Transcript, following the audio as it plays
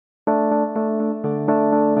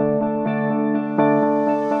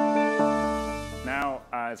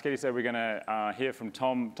as Katie said, we're going to hear from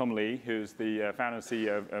Tom Lee, who's the founder and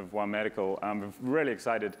CEO of One Medical. I'm really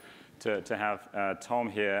excited to have Tom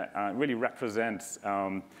here. Really represents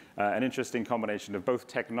an interesting combination of both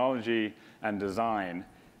technology and design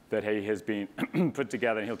that he has been put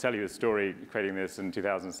together, and he'll tell you his story creating this in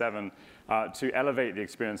 2007, to elevate the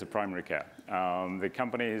experience of primary care. The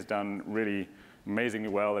company has done really amazingly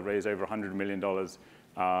well. They've raised over $100 million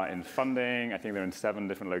in funding. I think they're in 7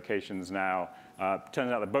 different locations now.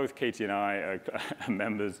 Turns out that both Katie and I are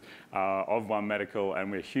members of One Medical,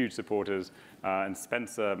 and we're huge supporters. And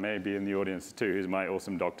Spencer may be in the audience too, who's my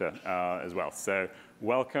awesome doctor as well. So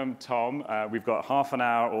welcome, Tom. We've got half an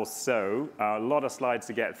hour or so, a lot of slides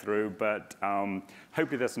to get through, but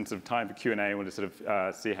hopefully there's some sort of time for Q&A. We'll just sort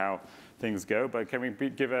of see how things go. But can we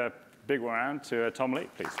give a big round to Tom Lee,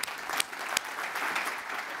 please?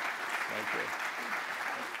 Thank you.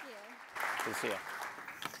 Good to see you.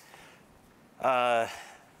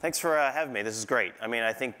 Thanks for having me. This is great. I mean,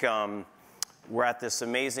 I think we're at this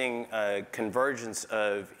amazing convergence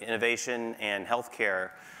of innovation and healthcare,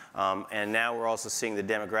 and now we're also seeing the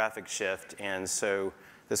demographic shift. And so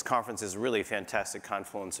this conference is really a fantastic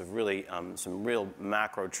confluence of really some real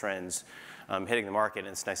macro trends hitting the market, and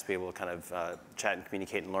it's nice to be able to kind of chat and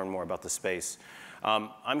communicate and learn more about the space.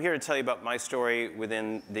 I'm here to tell you about my story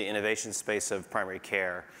within the innovation space of primary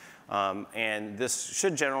care. And this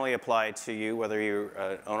should generally apply to you, whether you're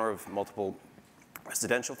an owner of multiple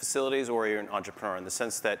residential facilities or you're an entrepreneur, in the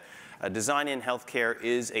sense that design in healthcare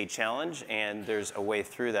is a challenge, and there's a way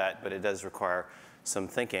through that, but it does require some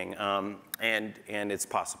thinking, and it's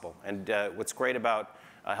possible. And what's great about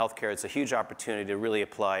healthcare, it's a huge opportunity to really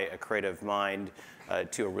apply a creative mind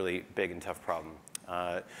to a really big and tough problem.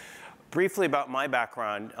 Briefly about my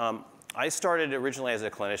background. I started originally as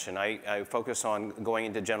a clinician. I focused on going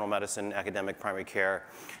into general medicine, academic primary care,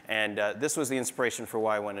 and this was the inspiration for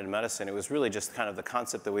why I went into medicine. It was really just kind of the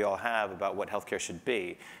concept that we all have about what healthcare should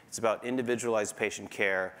be. It's about individualized patient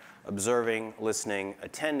care, observing, listening,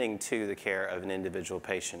 attending to the care of an individual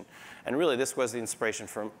patient. And really, this was the inspiration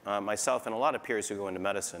for myself and a lot of peers who go into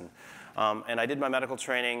medicine. And I did my medical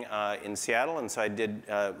training in Seattle, and so I did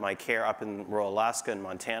my care up in rural Alaska and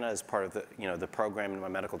Montana as part of the program in my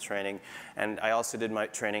medical training. And I also did my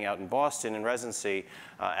training out in Boston in residency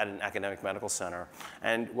at an academic medical center.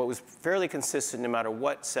 And what was fairly consistent, no matter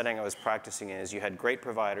what setting I was practicing in, is you had great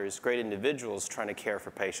providers, great individuals trying to care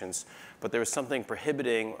for patients, but there was something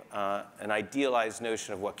prohibiting an idealized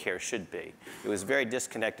notion of what care should be. It was very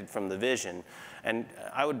disconnected from the vision. And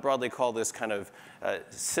I would broadly call this kind of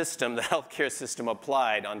system, the healthcare system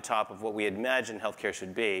applied on top of what we imagined healthcare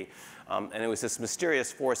should be. And it was this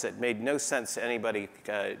mysterious force that made no sense to anybody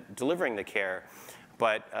delivering the care,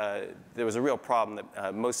 but there was a real problem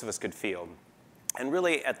that most of us could feel. And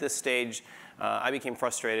really, at this stage, I became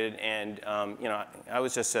frustrated, and I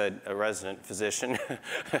was just a resident physician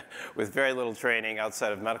with very little training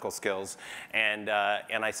outside of medical skills, and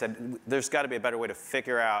I said, there's got to be a better way to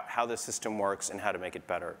figure out how the system works and how to make it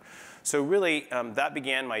better. So really, that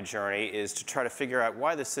began my journey, is to try to figure out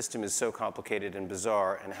why the system is so complicated and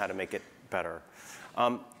bizarre and how to make it better.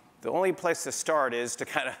 The only place to start is to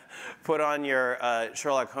kind of put on your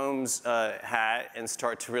Sherlock Holmes hat and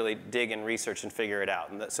start to really dig and research and figure it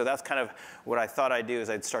out. And so that's kind of what I thought I'd do, is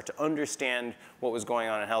I'd start to understand what was going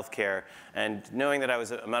on in healthcare. And knowing that I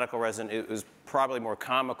was a medical resident, it was probably more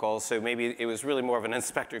comical, so maybe it was really more of an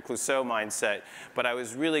Inspector Clouseau mindset. But I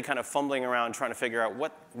was really kind of fumbling around trying to figure out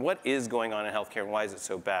what is going on in healthcare and why is it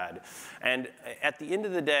so bad. And at the end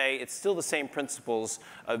of the day, it's still the same principles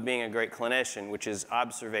of being a great clinician, which is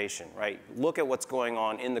observation, right? Look at what's going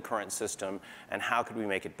on in the current system and how could we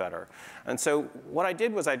make it better. And so what I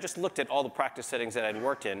did was I just looked at all the practice settings that I'd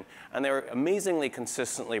worked in, and they were amazingly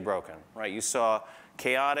consistently broken, right? You saw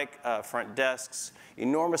chaotic front desks,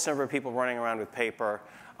 enormous number of people running around with paper,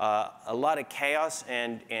 a lot of chaos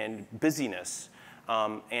and busyness,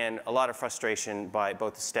 and a lot of frustration by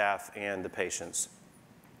both the staff and the patients.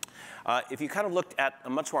 If you kind of looked at a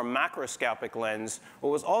much more macroscopic lens, what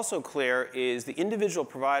was also clear is the individual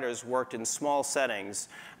providers worked in small settings,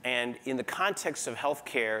 and in the context of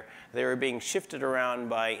healthcare, they were being shifted around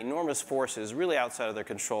by enormous forces really outside of their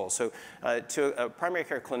control. So to a primary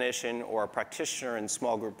care clinician or a practitioner in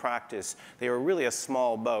small group practice, they were really a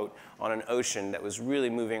small boat on an ocean that was really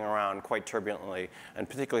moving around quite turbulently, and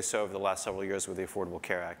particularly so over the last several years with the Affordable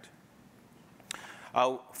Care Act.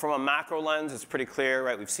 From a macro lens, it's pretty clear,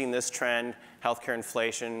 right? We've seen this trend, healthcare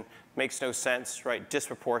inflation, makes no sense, right?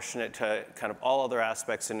 Disproportionate to kind of all other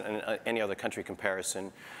aspects in any other country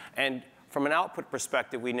comparison. And From an output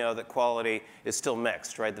perspective, we know that quality is still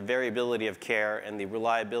mixed, right? The variability of care and the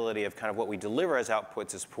reliability of kind of what we deliver as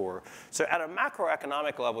outputs is poor. So at a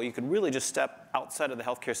macroeconomic level, you could really just step outside of the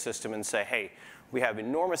healthcare system and say, hey, we have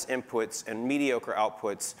enormous inputs and mediocre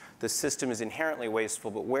outputs. The system is inherently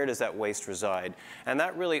wasteful, but where does that waste reside? And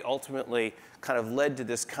that really ultimately kind of led to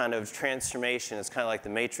this kind of transformation. It's kind of like the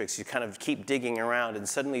Matrix. You kind of keep digging around, and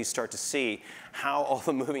suddenly you start to see how all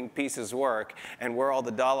the moving pieces work and where all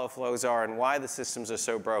the dollar flows are and why the systems are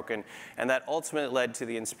so broken. And that ultimately led to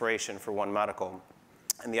the inspiration for One Medical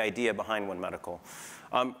and the idea behind One Medical.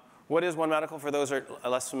 What is One Medical for those who are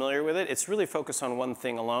less familiar with it? It's really focused on one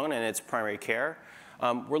thing alone, and it's primary care.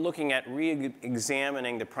 We're looking at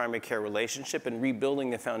re-examining the primary care relationship and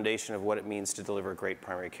rebuilding the foundation of what it means to deliver great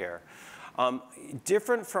primary care.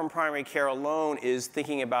 Different from primary care alone is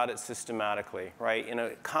thinking about it systematically, right? In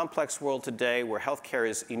a complex world today where healthcare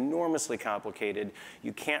is enormously complicated,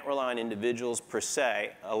 you can't rely on individuals per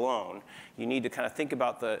se alone. You need to kind of think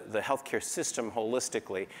about the healthcare system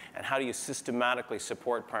holistically and how do you systematically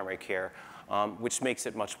support primary care, which makes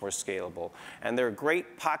it much more scalable. And there are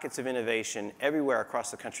great pockets of innovation everywhere across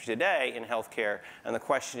the country today in healthcare, and the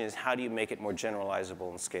question is, how do you make it more generalizable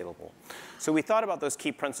and scalable? So we thought about those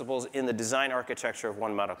key principles in the design architecture of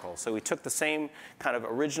One Medical. So we took the same kind of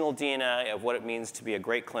original DNA of what it means to be a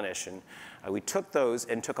great clinician. We took those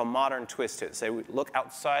and took a modern twist to it. So we look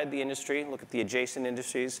outside the industry, look at the adjacent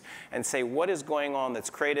industries, and say what is going on that's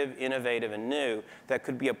creative, innovative, and new that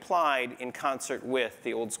could be applied in concert with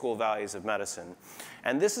the old school values of medicine.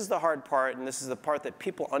 And this is the hard part, and this is the part that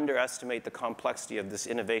people underestimate the complexity of this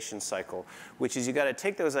innovation cycle, which is you got to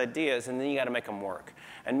take those ideas and then you got to make them work.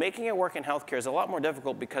 And making it work in healthcare is a lot more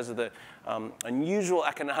difficult because of the unusual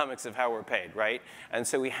economics of how we're paid, right? And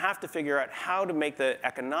so we have to figure out how to make the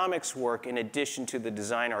economics work in addition to the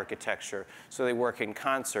design architecture so they work in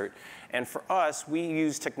concert. And for us, we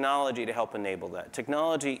use technology to help enable that.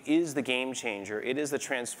 Technology is the game changer. It is the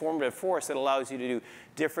transformative force that allows you to do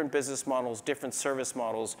different business models, different service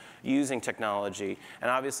models using technology.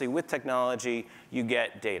 And obviously, with technology, you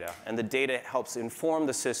get data. And the data helps inform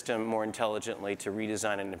the system more intelligently to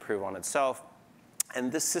redesign and improve on itself.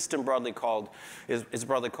 And this system is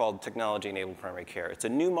broadly called technology-enabled primary care. It's a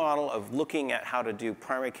new model of looking at how to do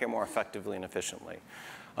primary care more effectively and efficiently.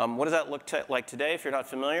 What does that look like today, if you're not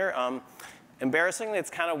familiar? Embarrassingly, it's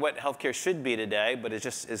kind of what healthcare should be today, but it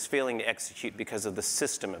just is failing to execute because of the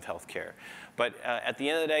system of healthcare. But at the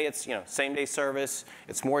end of the day, it's same-day service.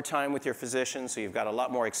 It's more time with your physician, so you've got a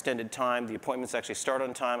lot more extended time. The appointments actually start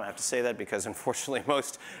on time. I have to say that because, unfortunately,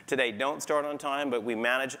 most today don't start on time, but we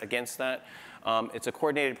manage against that. It's a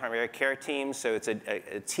coordinated primary care team, so it's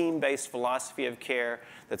a team-based philosophy of care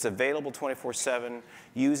that's available 24/7,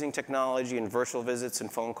 using technology and virtual visits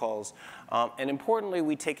and phone calls. And importantly,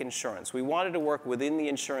 we take insurance. We wanted to work within the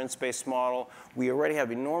insurance-based model. We already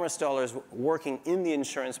have enormous dollars working in the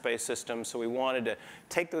insurance-based system, so we wanted to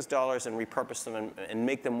take those dollars and repurpose them and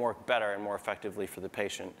make them work better and more effectively for the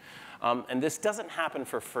patient. And this doesn't happen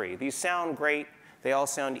for free. These sound great. They all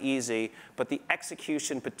sound easy, but the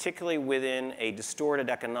execution, particularly within a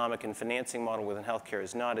distorted economic and financing model within healthcare,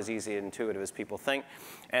 is not as easy and intuitive as people think.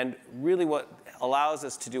 And really what allows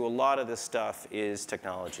us to do a lot of this stuff is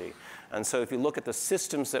technology. And so if you look at the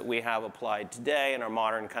systems that we have applied today in our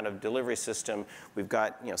modern kind of delivery system, we've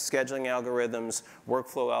got scheduling algorithms,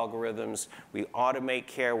 workflow algorithms. We automate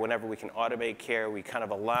care whenever we can automate care. We kind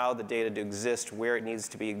of allow the data to exist where it needs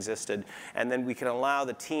to be existed. And then we can allow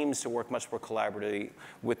the teams to work much more collaboratively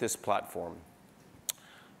with this platform.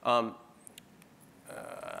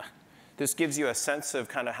 This gives you a sense of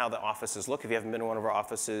kind of how the offices look. If you haven't been to one of our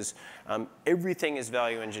offices, everything is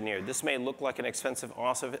value engineered. This may look like an expensive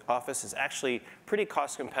office. It's actually pretty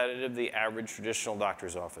cost competitive, the average traditional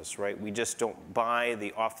doctor's office, right? We just don't buy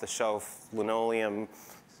the off-the-shelf linoleum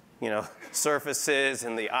surfaces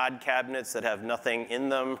and the odd cabinets that have nothing in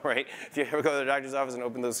them, right? If you ever go to the doctor's office and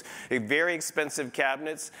open those very expensive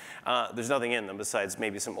cabinets, there's nothing in them besides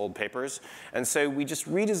maybe some old papers. And so we just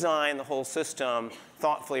redesign the whole system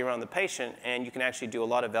thoughtfully around the patient, and you can actually do a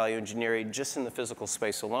lot of value engineering just in the physical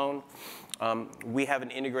space alone. We have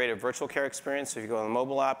an integrated virtual care experience. So if you go on the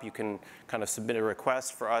mobile app, you can kind of submit a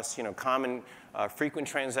request. For us, common frequent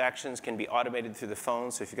transactions can be automated through the phone.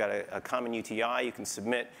 So if you've got a common UTI, you can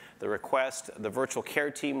submit the request. The virtual care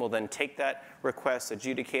team will then take that request,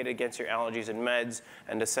 adjudicate it against your allergies and meds,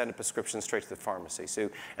 and to send a prescription straight to the pharmacy.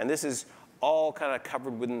 And this is all kind of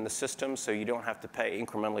covered within the system, so you don't have to pay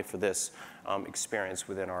incrementally for this experience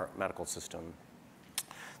within our medical system.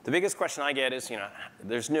 The biggest question I get is,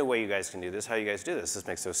 there's no way you guys can do this. How do you guys do this? This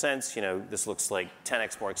makes no sense. This looks like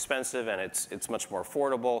 10x more expensive, and it's much more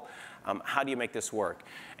affordable. How do you make this work?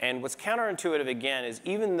 And what's counterintuitive, again, is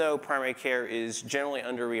even though primary care is generally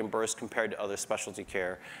under-reimbursed compared to other specialty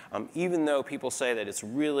care, even though people say that it's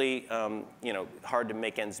really hard to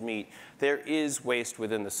make ends meet, there is waste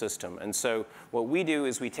within the system. And so what we do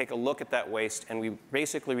is we take a look at that waste and we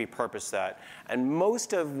basically repurpose that. And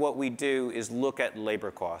most of what we do is look at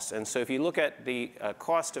labor costs. And so if you look at the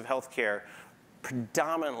cost of healthcare,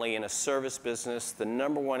 predominantly in a service business, the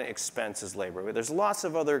 #1 expense is labor. There's lots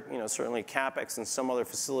of other, certainly CapEx and some other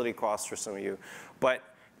facility costs for some of you, but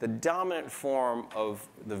the dominant form of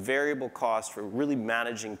the variable cost for really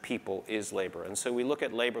managing people is labor. And so we look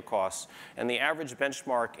at labor costs, and the average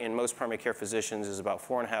benchmark in most primary care physicians is about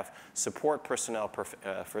 4.5 support personnel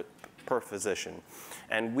per physician.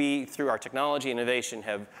 And we, through our technology innovation,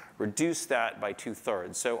 have reduced that by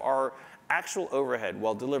 2/3. So our actual overhead,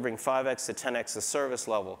 while delivering 5x to 10x the service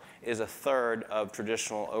level, is 1/3 of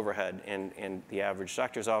traditional overhead in the average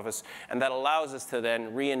doctor's office. And that allows us to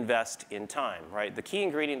then reinvest in time, right? The key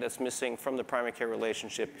ingredient that's missing from the primary care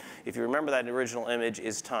relationship, if you remember that original image,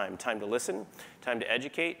 is time. Time to listen, time to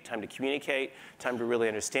educate, time to communicate, time to really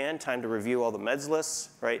understand, time to review all the meds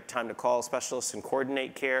lists, right? Time to call specialists and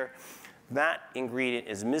coordinate care. That ingredient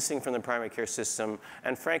is missing from the primary care system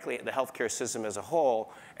and, frankly, the healthcare system as a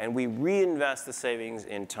whole, and we reinvest the savings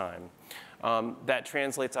in time. That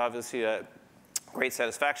translates, obviously, to great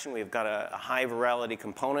satisfaction. We've got a high virality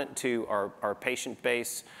component to our patient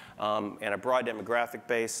base and a broad demographic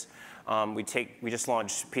base. We just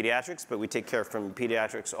launched pediatrics, but we take care from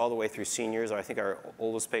pediatrics all the way through seniors. I think our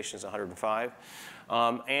oldest patient is 105.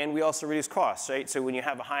 And we also reduce costs, right? So when you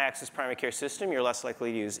have a high-access primary care system, you're less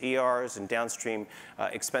likely to use ERs and downstream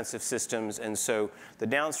expensive systems. And so the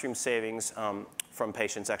downstream savings from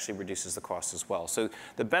patients actually reduces the cost as well. So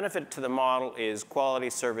the benefit to the model is quality,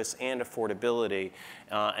 service, and affordability.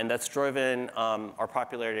 And that's driven our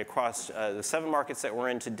popularity across the 7 markets that we're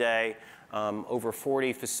in today, over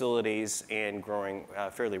 40 facilities, and growing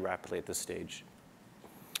fairly rapidly at this stage.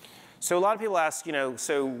 So a lot of people ask,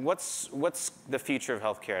 so what's the future of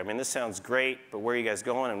healthcare? I mean, this sounds great, but where are you guys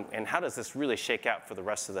going? And how does this really shake out for the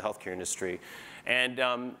rest of the healthcare industry?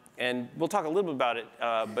 And we'll talk a little bit about it,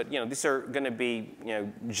 but these are going to be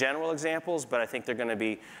general examples, but I think they're going to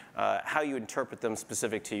be how you interpret them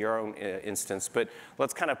specific to your own instance. But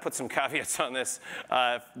let's kind of put some caveats on this.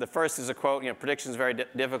 The first is a quote, prediction is very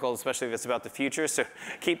difficult, especially if it's about the future. So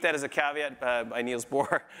keep that as a caveat by Niels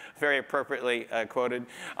Bohr, very appropriately quoted.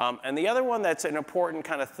 And the other one that's an important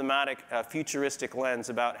kind of thematic futuristic lens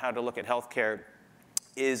about how to look at healthcare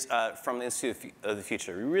is from the Institute of the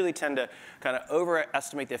Future. We really tend to kind of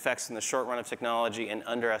overestimate the effects in the short run of technology and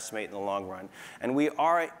underestimate in the long run. And we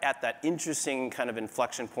are at that interesting kind of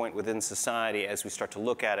inflection point within society as we start to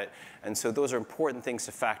look at it. And so those are important things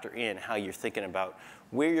to factor in how you're thinking about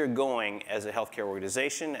where you're going as a healthcare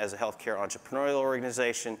organization, as a healthcare entrepreneurial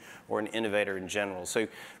organization, or an innovator in general. So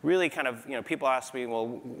really kind of, people ask me, well,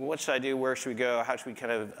 what should I do? Where should we go? How should we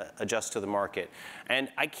kind of adjust to the market?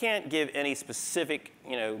 And I can't give any specific,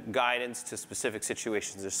 guidance to specific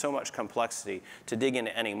situations. There's so much complexity to dig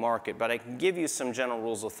into any market, but I can give you some general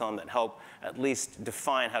rules of thumb that help at least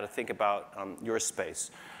define how to think about your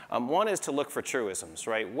space. One is to look for truisms,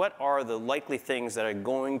 right? What are the likely things that are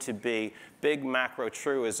going to be big macro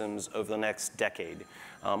truisms over the next decade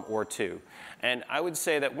or two? And I would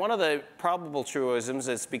say that one of the probable truisms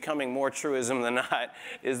that's becoming more truism than not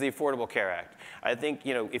is the Affordable Care Act. I think,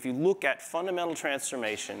 if you look at fundamental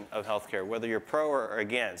transformation of healthcare, whether you're pro or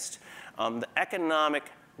against, the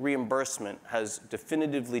economic reimbursement has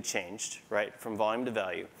definitively changed, right, from volume to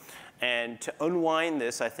value. And to unwind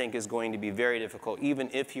this, I think, is going to be very difficult, even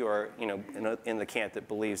if you are in the camp that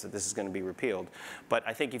believes that this is going to be repealed. But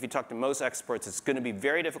I think if you talk to most experts, it's going to be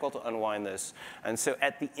very difficult to unwind this. And so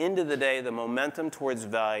at the end of the day, the momentum towards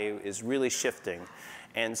value is really shifting.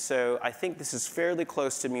 And so I think this is fairly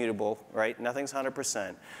close to mutable, right? Nothing's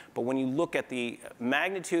 100%. But when you look at the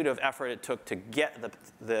magnitude of effort it took to get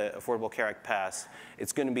the Affordable Care Act passed,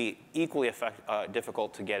 it's going to be equally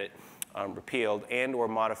difficult to get it repealed and or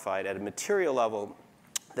modified at a material level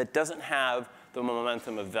that doesn't have the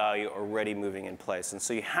momentum of value already moving in place. And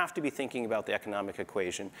so you have to be thinking about the economic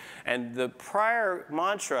equation. And the prior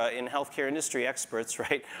mantra in healthcare industry experts,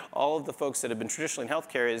 right, all of the folks that have been traditionally in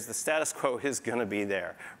healthcare is the status quo is going to be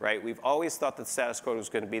there, right? We've always thought that the status quo was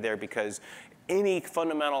going to be there because any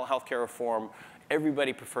fundamental healthcare reform,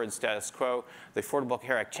 everybody preferred status quo. The Affordable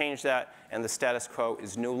Care Act changed that, and the status quo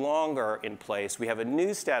is no longer in place. We have a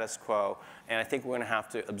new status quo, and I think we're going to have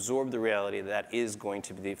to absorb the reality that that is going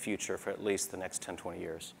to be the future for at least the next 10, 20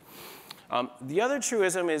 years. The other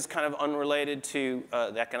truism is kind of unrelated to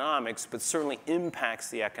the economics, but certainly impacts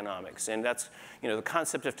the economics. And that's the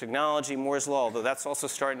concept of technology, Moore's Law, although that's also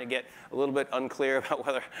starting to get a little bit unclear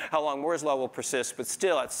about how long Moore's Law will persist. But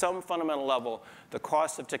still, at some fundamental level, the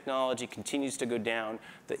cost of technology continues to go down.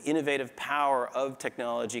 The innovative power of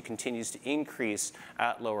technology continues to increase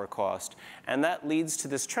at lower cost. And that leads to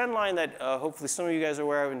this trend line that hopefully some of you guys are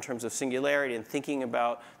aware of in terms of singularity and thinking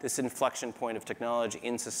about this inflection point of technology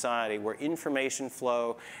in society where information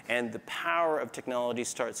flow and the power of technology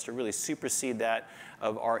starts to really supersede that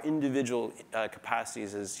of our individual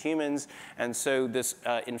capacities as humans. And so this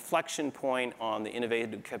inflection point on the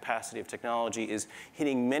innovative capacity of technology is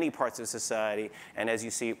hitting many parts of society. And as you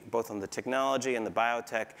see, both on the technology and the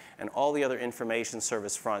biotech and all the other information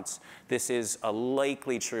service fronts, this is a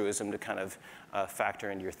likely truism to kind of factor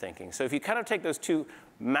into your thinking. So if you kind of take those two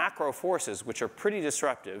macro forces, which are pretty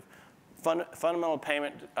disruptive, fundamental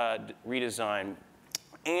payment redesign,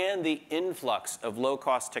 and the influx of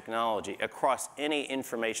low-cost technology across any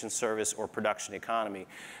information service or production economy,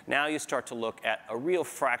 now you start to look at a real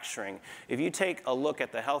fracturing. If you take a look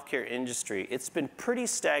at the healthcare industry, it's been pretty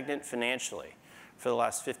stagnant financially for the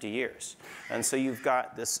last 50 years. And so you've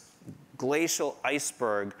got this glacial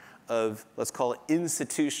iceberg of, let's call it,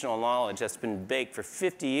 institutional knowledge that's been baked for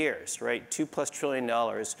 50 years, right? $2+ trillion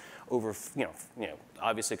over,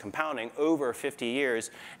 obviously compounding over 50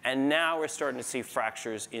 years. And now we're starting to see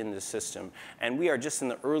fractures in the system. And we are just in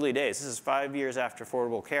the early days. This is 5 years after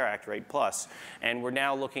Affordable Care Act, right, plus. And we're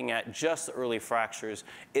now looking at just the early fractures.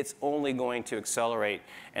 It's only going to accelerate.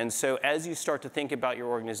 And so as you start to think about your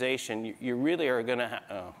organization, you really are going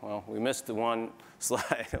to well, we missed the one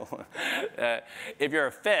slide. If you're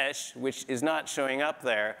a fish, which is not showing up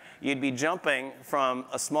there, you'd be jumping from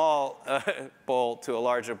a small bowl to a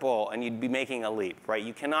larger bowl, and you'd be making a leap, right?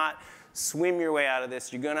 You cannot swim your way out of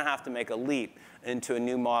this. You're going to have to make a leap into a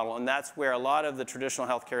new model. And that's where a lot of the traditional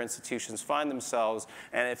healthcare institutions find themselves.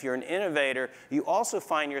 And if you're an innovator, you also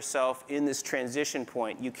find yourself in this transition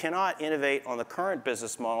point. You cannot innovate on the current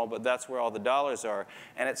business model, but that's where all the dollars are.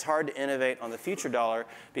 And it's hard to innovate on the future dollar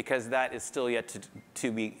because that is still yet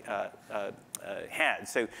to be had.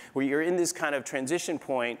 So where you're in this kind of transition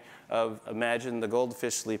point of, imagine the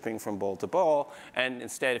goldfish leaping from bowl to bowl, and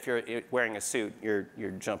instead, if you're wearing a suit, you're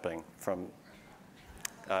jumping from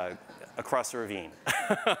across a ravine.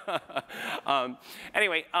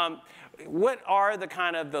 Anyway, what are the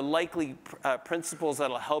kind of the likely principles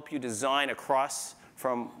that'll help you design across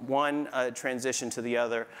from one transition to the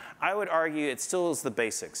other? I would argue it still is the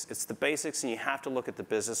basics. It's the basics, and you have to look at the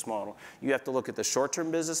business model. You have to look at the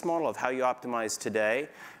short-term business model of how you optimize today,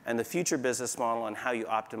 and the future business model on how you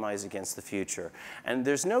optimize against the future. And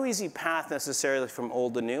there's no easy path necessarily from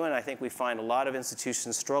old to new, and I think we find a lot of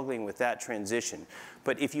institutions struggling with that transition.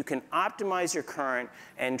 But if you can optimize your current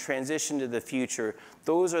and transition to the future,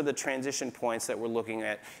 those are the transition points that we're looking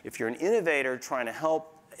at. If you're an innovator trying to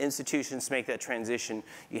help institutions make that transition,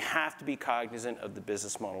 you have to be cognizant of the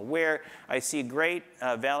business model. Where I see great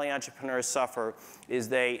Valley entrepreneurs suffer is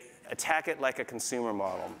they attack it like a consumer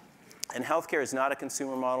model. And healthcare is not a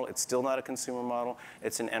consumer model. It's still not a consumer model.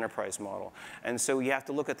 It's an enterprise model. And so you have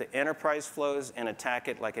to look at the enterprise flows and attack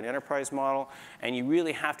it like an enterprise model. And you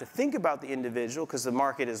really have to think about the individual because the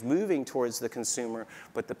market is moving towards the consumer,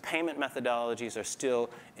 but the payment methodologies are still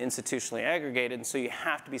institutionally aggregated. And so you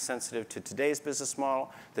have to be sensitive to today's business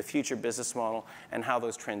model, the future business model, and how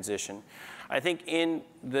those transition. I think in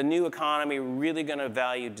the new economy, we're really going to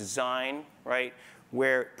value design, right,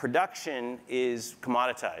 where production is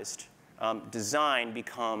commoditized. Design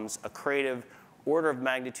becomes a creative order of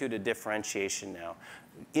magnitude of differentiation now.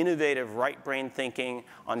 Innovative right brain thinking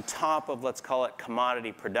on top of, let's call it,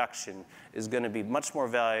 commodity production is going to be much more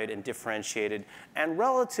valued and differentiated and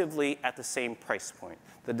relatively at the same price point.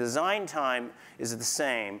 The design time is the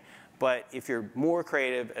same, but if you're more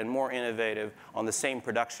creative and more innovative on the same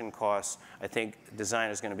production costs, I think design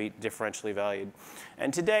is going to be differentially valued.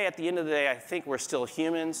 And today, at the end of the day, I think we're still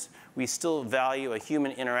humans. We still value a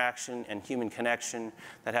human interaction and human connection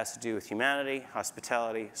that has to do with humanity,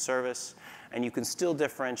 hospitality, service. And you can still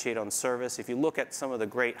differentiate on service. If you look at some of the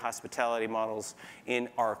great hospitality models in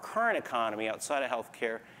our current economy outside of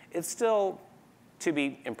healthcare, it's still to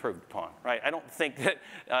be improved upon, right? I don't think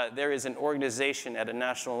that there is an organization at a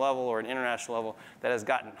national level or an international level that has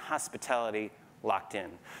gotten hospitality locked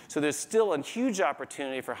in. So there's still a huge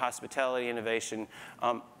opportunity for hospitality innovation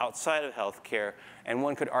outside of healthcare, and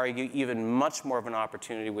one could argue even much more of an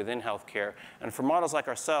opportunity within healthcare. And for models like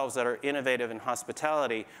ourselves that are innovative in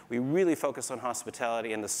hospitality, we really focus on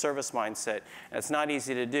hospitality and the service mindset. And it's not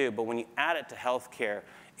easy to do, but when you add it to healthcare,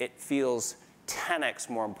 it feels 10x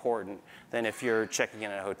more important than if you're checking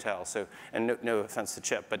in at a hotel. So, and no offense to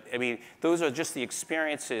Chip, but I mean, those are just the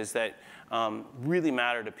experiences that really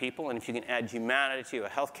matter to people. And if you can add humanity to a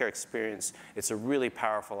healthcare experience, it's a really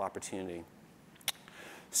powerful opportunity.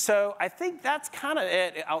 So I think that's kind of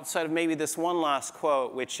it outside of maybe this one last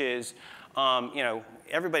quote, which is, you know,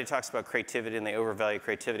 everybody talks about creativity and they overvalue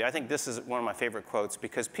creativity. I think this is one of my favorite quotes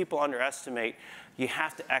because people underestimate you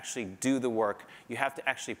have to actually do the work. You have to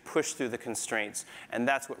actually push through the constraints, and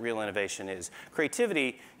that's what real innovation is.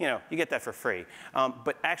 Creativity, you know, you get that for free.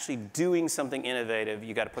 But actually doing something innovative,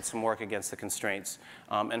 you got to put some work against the constraints.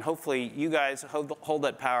 And hopefully you guys hold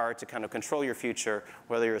that power to kind of control your future,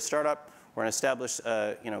 whether you're a startup or an established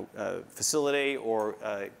facility or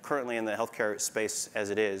currently in the healthcare space as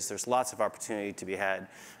it is. There's lots of opportunity to be had,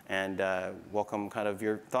 and welcome kind of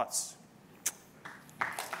your thoughts.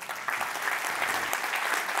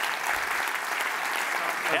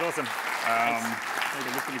 That's awesome. I'm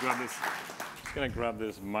just going to grab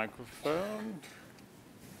this microphone.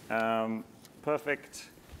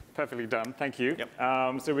 Perfectly done. Thank you.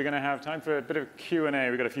 Yep. So we're going to have time for a bit of Q&A.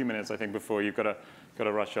 We've got a few minutes, I think, before you've got to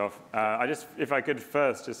rush off. If I could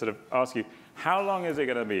first just sort of ask you, how long is it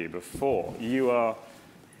going to be before you are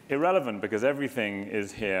irrelevant, because everything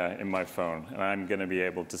is here in my phone, and I'm going to be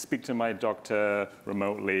able to speak to my doctor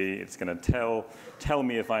remotely. It's going to tell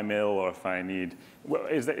me if I'm ill or if I need. Well,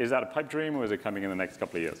 is that a pipe dream, or is it coming in the next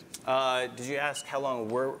couple of years? Did you ask how long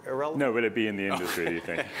we're irrelevant? No, will it be in the industry, do you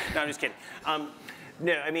think? No, I'm just kidding.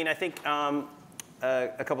 No, I mean, I think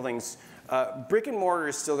a couple things. Brick and mortar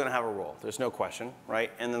is still going to have a role. There's no question,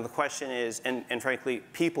 right? And then the question is, and frankly,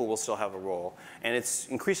 people will still have a role. And it's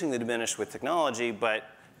increasingly diminished with technology, but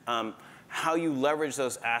how you leverage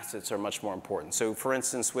those assets are much more important. So for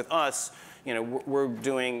instance, with us, you know, we're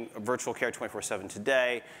doing virtual care 24/7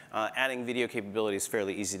 today. Adding video capability is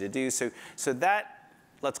fairly easy to do. So that,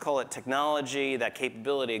 let's call it technology, that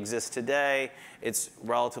capability exists today. It's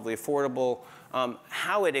relatively affordable.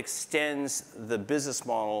 How it extends the business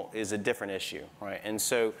model is a different issue, right? And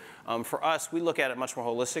so for us, we look at it much more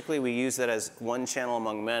holistically. We use that as one channel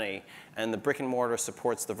among many, and the brick and mortar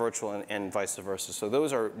supports the virtual and vice versa. So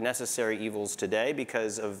those are necessary evils today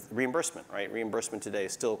because of reimbursement, right? Reimbursement today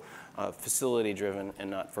is still facility driven and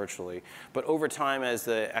not virtually. But over time, as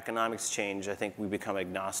the economics change, I think we become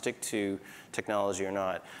agnostic to technology or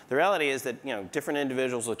not. The reality is that, you know, different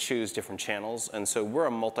individuals will choose different channels, and so we're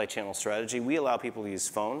a multi-channel strategy. We allow people to use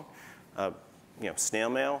phone, you know, snail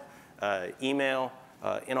mail, email,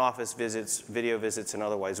 in-office visits, video visits, and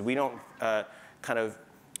otherwise. We don't kind of,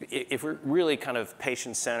 if we're really kind of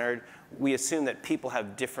patient-centered, we assume that people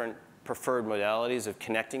have different preferred modalities of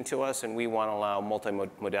connecting to us, and we want to allow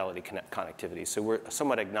multi-modality connectivity. So we're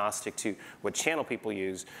somewhat agnostic to what channel people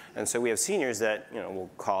use, and so we have seniors that, you know, will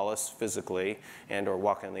call us physically and or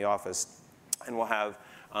walk in the office, and we'll have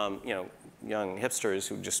you know, young hipsters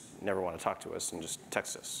who just never want to talk to us and just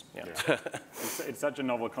text us. Yeah. Yeah. It's such a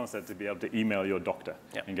novel concept to be able to email your doctor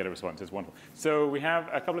and get a response. It's wonderful. So we have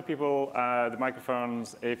a couple of people, the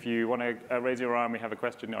microphones. If you want to raise your arm, we have a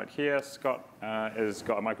question right here. Scott has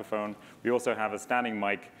got a microphone. We also have a standing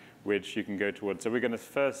mic, which you can go towards. So we're going to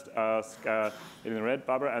first ask in the red,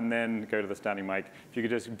 Barbara, and then go to the standing mic. If you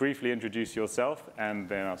could just briefly introduce yourself and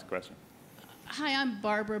then ask a question. Hi, I'm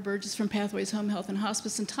Barbara Burgess from Pathways Home Health and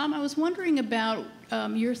Hospice. And Tom, I was wondering about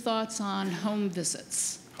your thoughts on home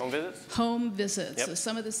visits. Home visits? Home visits. Yep. So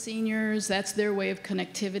some of the seniors, that's their way of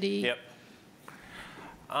connectivity. Yep.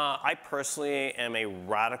 I personally am a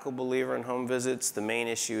radical believer in home visits. The main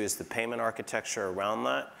issue is the payment architecture around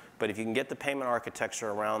that. But if you can get the payment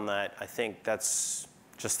architecture around that, I think that's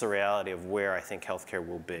just the reality of where I think healthcare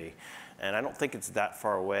will be. And I don't think it's that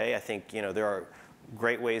far away. I think, you know, there are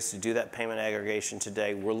great ways to do that payment aggregation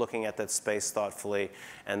today. We're looking at that space thoughtfully,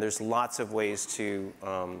 and there's lots of ways to,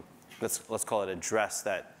 let's call it, address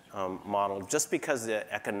that model, just because the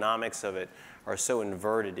economics of it are so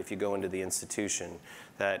inverted if you go into the institution,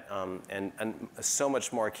 that, and so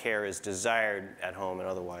much more care is desired at home and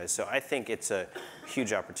otherwise. So I think it's a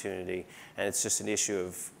huge opportunity, and it's just an issue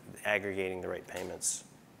of aggregating the right payments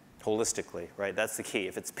holistically, right? That's the key.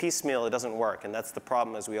 If it's piecemeal, it doesn't work, and that's the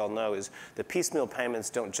problem, as we all know, is the piecemeal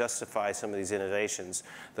payments don't justify some of these innovations.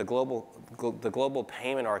 The global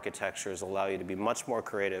payment architectures allow you to be much more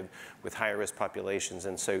creative with higher risk populations,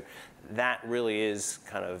 and so that really is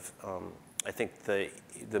kind of, I think,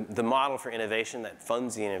 the model for innovation that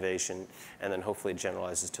funds the innovation and then hopefully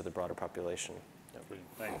generalizes to the broader population.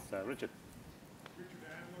 Thanks. Richard.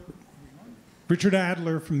 Richard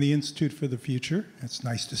Adler from the Institute for the Future. It's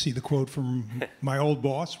nice to see the quote from my old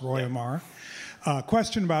boss, Roy Amara.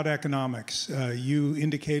 Question about economics. You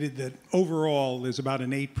indicated that overall there's about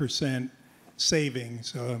an 8%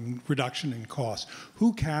 savings, reduction in cost.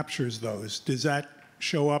 Who captures those? Does that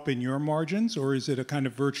show up in your margins, or is it a kind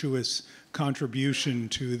of virtuous contribution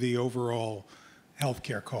to the overall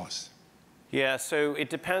healthcare costs? Yeah, so it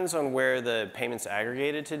depends on where the payment's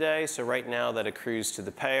aggregated today. So right now that accrues to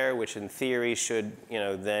the payer, which in theory should,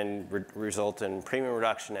 then result in premium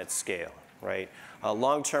reduction at scale, right?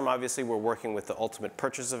 Long term, obviously, we're working with the ultimate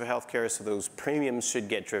purchase of healthcare, so those premiums should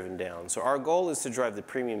get driven down. So our goal is to drive the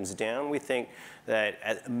premiums down. We think that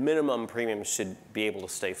at minimum, premiums should be able to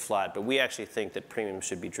stay flat, but we actually think that premiums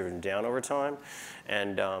should be driven down over time.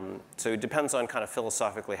 And so it depends on kind of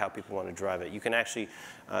philosophically how people want to drive it. You can actually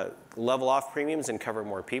level off premiums and cover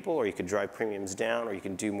more people, or you could drive premiums down, or you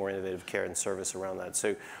can do more innovative care and service around that.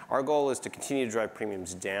 So our goal is to continue to drive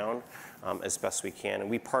premiums down as best we can, and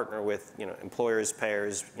we partner with employers,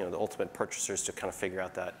 payers, the ultimate purchasers to kind of figure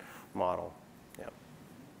out that model. Yeah.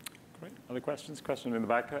 Great. Other questions? Question in the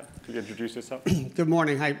back there. Could you introduce yourself? Good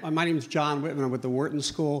morning. Hi, my name is John Whitman. I'm with the Wharton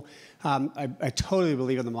School. I totally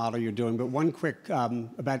believe in the model you're doing, but one quick,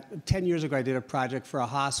 about 10 years ago, I did a project for a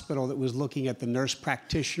hospital that was looking at the nurse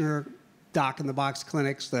practitioner doc-in-the-box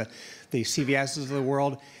clinics, the CVSs of the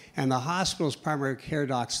world. And the hospital's primary care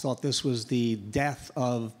docs thought this was the death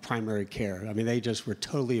of primary care. I mean, they just were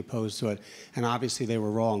totally opposed to it, and obviously they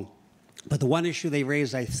were wrong. But the one issue they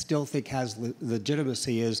raised I still think has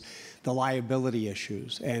legitimacy is the liability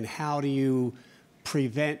issues. And how do you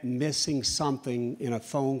prevent missing something in a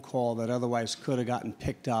phone call that otherwise could have gotten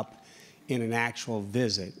picked up in an actual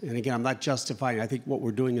visit? And again, I'm not justifying, I think what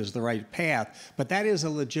we're doing is the right path, but that is a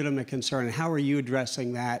legitimate concern. And how are you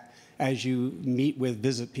addressing that as you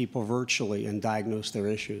visit people virtually and diagnose their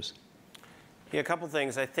issues? Yeah, a couple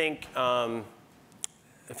things. I think a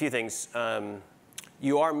few things.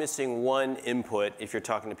 You are missing one input if you're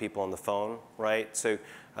talking to people on the phone, right? So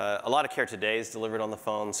a lot of care today is delivered on the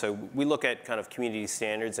phone. So we look at kind of community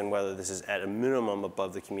standards and whether this is at a minimum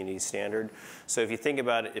above the community standard. So if you think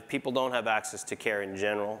about it, if people don't have access to care in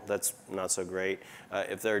general, that's not so great.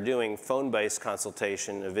 If they're doing phone-based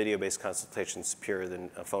consultation, a video-based consultation is superior than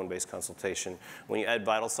a phone-based consultation. When you add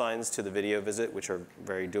vital signs to the video visit, which are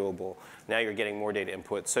very doable, now you're getting more data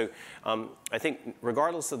input. So I think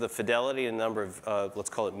regardless of the fidelity and number of, let's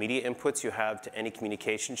call it media inputs you have to any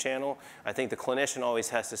communication channel, I think the clinician always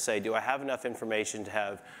has to say, do I have enough information to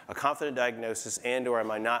have a confident diagnosis, and or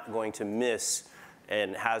am I not going to miss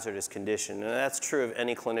an hazardous condition? And that's true of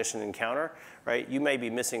any clinician encounter, right? You may be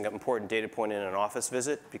missing an important data point in an office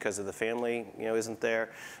visit because of the family isn't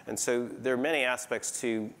there. And so there are many aspects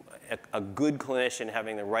to a good clinician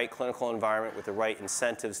having the right clinical environment with the right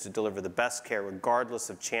incentives to deliver the best care regardless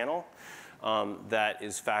of channel that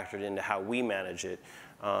is factored into how we manage it.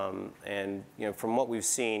 And from what we've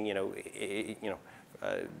seen,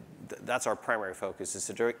 that's our primary focus, is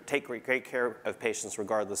to take great care of patients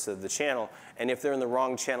regardless of the channel. And if they're in the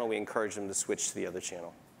wrong channel, we encourage them to switch to the other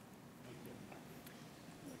channel.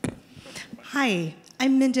 Hi,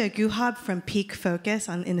 I'm Minda Guhab from Peak Focus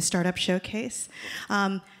in the Startup Showcase.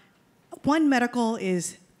 One Medical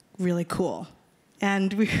is really cool.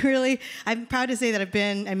 And I'm proud to say that I've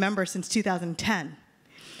been a member since 2010.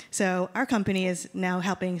 So our company is now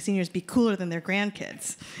helping seniors be cooler than their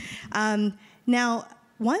grandkids. Now,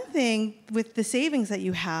 one thing with the savings that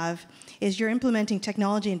you have is you're implementing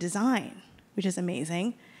technology and design, which is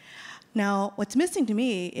amazing. Now, what's missing to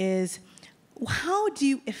me is how do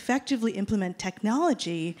you effectively implement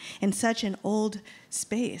technology in such an old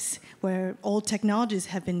space where old technologies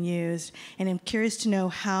have been used? And I'm curious to know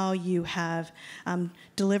how you have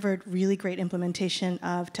delivered really great implementation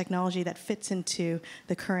of technology that fits into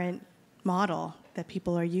the current model that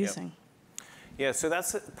people are using. Yep. Yeah, so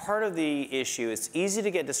that's part of the issue. It's easy to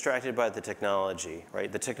get distracted by the technology,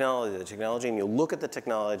 right? The technology, and you look at the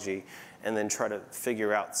technology and then try to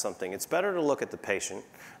figure out something. It's better to look at the patient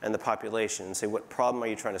and the population and say, what problem are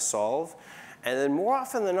you trying to solve? And then more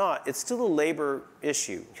often than not, it's still a labor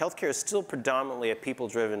issue. Healthcare is still predominantly a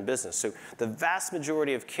people-driven business. So the vast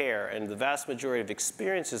majority of care and the vast majority of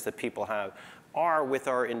experiences that people have are with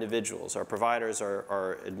our individuals, our providers,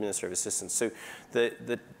 our administrative assistants. So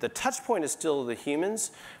the touch point is still the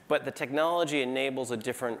humans, but the technology enables a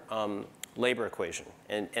different labor equation.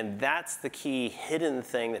 And that's the key hidden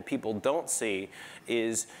thing that people don't see,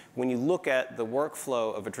 is when you look at the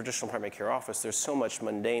workflow of a traditional primary care office, there's so much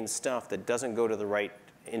mundane stuff that doesn't go to the right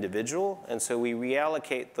individual. And so we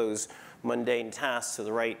reallocate those mundane tasks to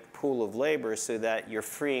the right pool of labor so that you're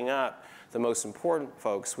freeing up the most important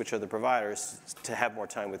folks, which are the providers, to have more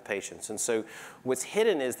time with patients. And so what's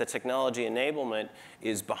hidden is the technology enablement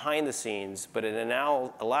is behind the scenes, but it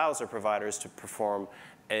now allows our providers to perform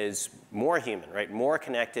as more human, right? More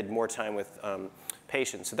connected, more time with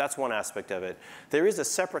patients. So that's one aspect of it. There is a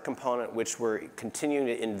separate component which we're continuing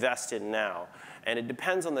to invest in now. And it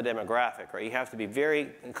depends on the demographic, right? You have to be very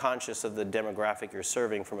conscious of the demographic you're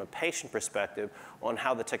serving from a patient perspective on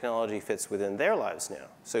how the technology fits within their lives now.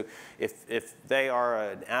 So if they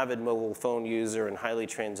are an avid mobile phone user and highly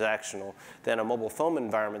transactional, then a mobile phone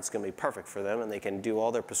environment is going to be perfect for them, and they can do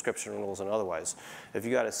all their prescription renewals and otherwise. If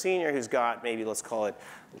you've got a senior who's got maybe, let's call it,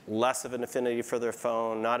 less of an affinity for their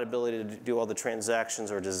phone, not ability to do all the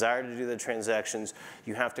transactions or desire to do the transactions,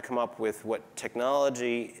 you have to come up with what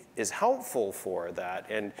technology is helpful for that.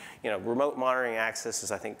 And remote monitoring access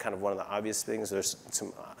is, I think, kind of one of the obvious things. There's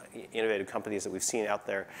some innovative companies that we've seen out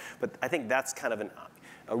there. But I think that's kind of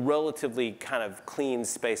a relatively kind of clean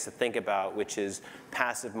space to think about, which is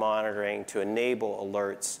passive monitoring to enable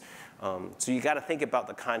alerts. So you got to think about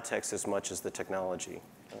the context as much as the technology.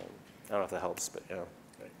 I don't know if that helps, but yeah.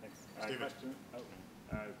 Great, thanks.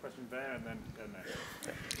 Question there, and then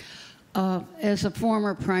there. As a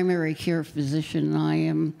former primary care physician, I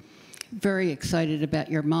am very excited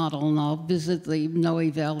about your model, and I'll visit the Noe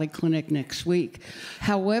Valley Clinic next week.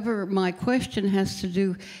 However, my question has to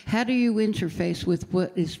do, how do you interface with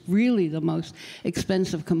what is really the most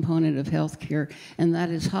expensive component of healthcare, and that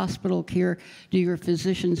is hospital care? Do your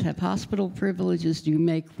physicians have hospital privileges? Do you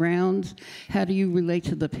make rounds? How do you relate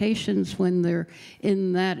to the patients when they're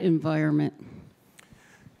in that environment?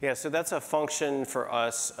 Yeah, so that's a function for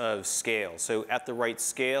us of scale. So at the right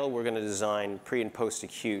scale, we're going to design pre- and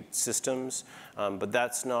post-acute systems. But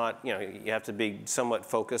that's not, you have to be somewhat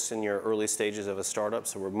focused in your early stages of a startup.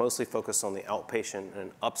 So we're mostly focused on the outpatient and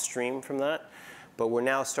upstream from that. But we're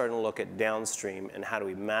now starting to look at downstream and how do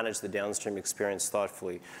we manage the downstream experience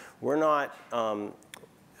thoughtfully. We're not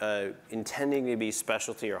intending to be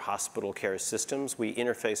specialty or hospital care systems. We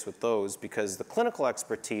interface with those because the clinical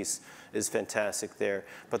expertise is fantastic there,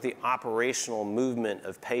 but the operational movement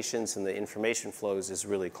of patients and the information flows is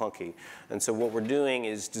really clunky. And so what we're doing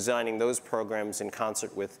is designing those programs in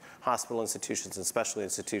concert with hospital institutions and specialty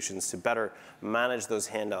institutions to better manage those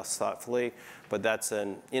handoffs thoughtfully. But that's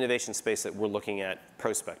an innovation space that we're looking at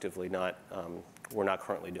prospectively, not, we're not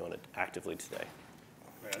currently doing it actively today.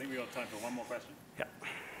 Great. I think we've got time for one more question. Yeah.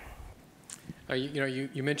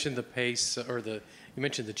 You mentioned the pace, or you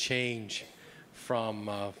mentioned the change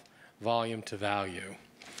from volume to value.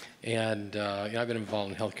 And I've been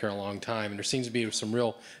involved in healthcare a long time, and there seems to be some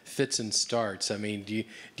real fits and starts. I mean, do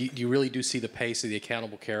you really do see the pace of the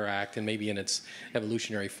Accountable Care Act, and maybe in its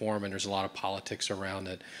evolutionary form, and there's a lot of politics around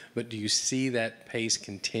it, but do you see that pace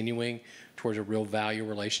continuing towards a real value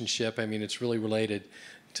relationship? I mean, it's really related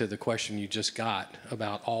to the question you just got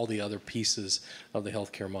about all the other pieces of the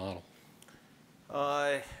healthcare model.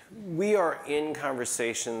 We are in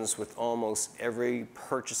conversations with almost every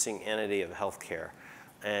purchasing entity of healthcare.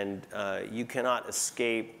 And you cannot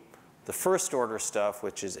escape the first order stuff,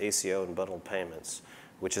 which is ACO and bundled payments,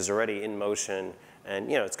 which is already in motion.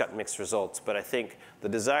 And it's got mixed results. But I think the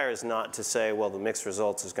desire is not to say, well, the mixed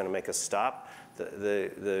results is going to make us stop.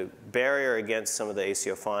 The barrier against some of the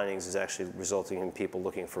ACO findings is actually resulting in people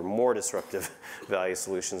looking for more disruptive value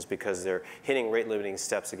solutions because they're hitting rate-limiting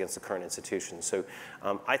steps against the current institutions. So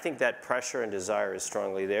I think that pressure and desire is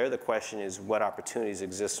strongly there. The question is what opportunities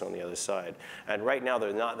exist on the other side. And right now, there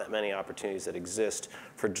are not that many opportunities that exist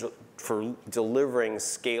for delivering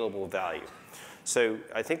scalable value. So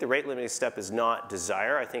I think the rate-limiting step is not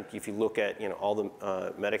desire. I think if you look at all the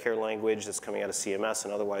Medicare language that's coming out of CMS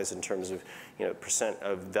and otherwise in terms of percent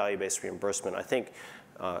of value-based reimbursement, I think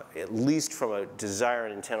at least from a desire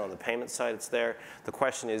and intent on the payment side, it's there. The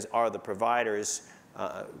question is, are the providers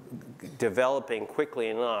developing quickly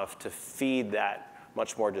enough to feed that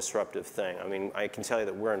much more disruptive thing? I mean, I can tell you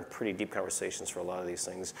that we're in pretty deep conversations for a lot of these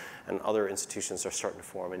things, and other institutions are starting to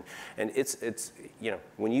form. And it's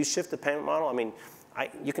when you shift the payment model, I mean,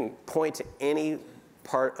 you can point to any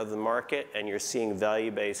part of the market, and you're seeing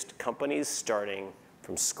value-based companies starting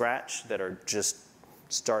from scratch that are just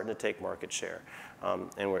starting to take market share.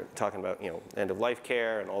 And we're talking about end-of-life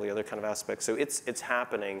care and all the other kind of aspects. So it's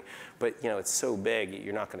happening, but it's so big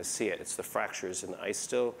you're not going to see it. It's the fractures in the ice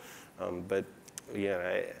still, but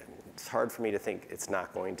it's hard for me to think it's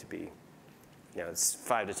not going to be. It's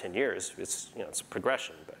 5 to 10 years. It's it's a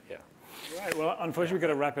progression, but yeah. Right. Well, unfortunately, we've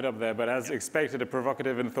got to wrap it up there. But as expected, a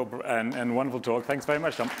provocative and wonderful talk. Thanks very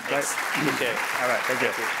much, Tom. Thanks. Good day. All right. Thank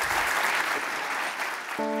you.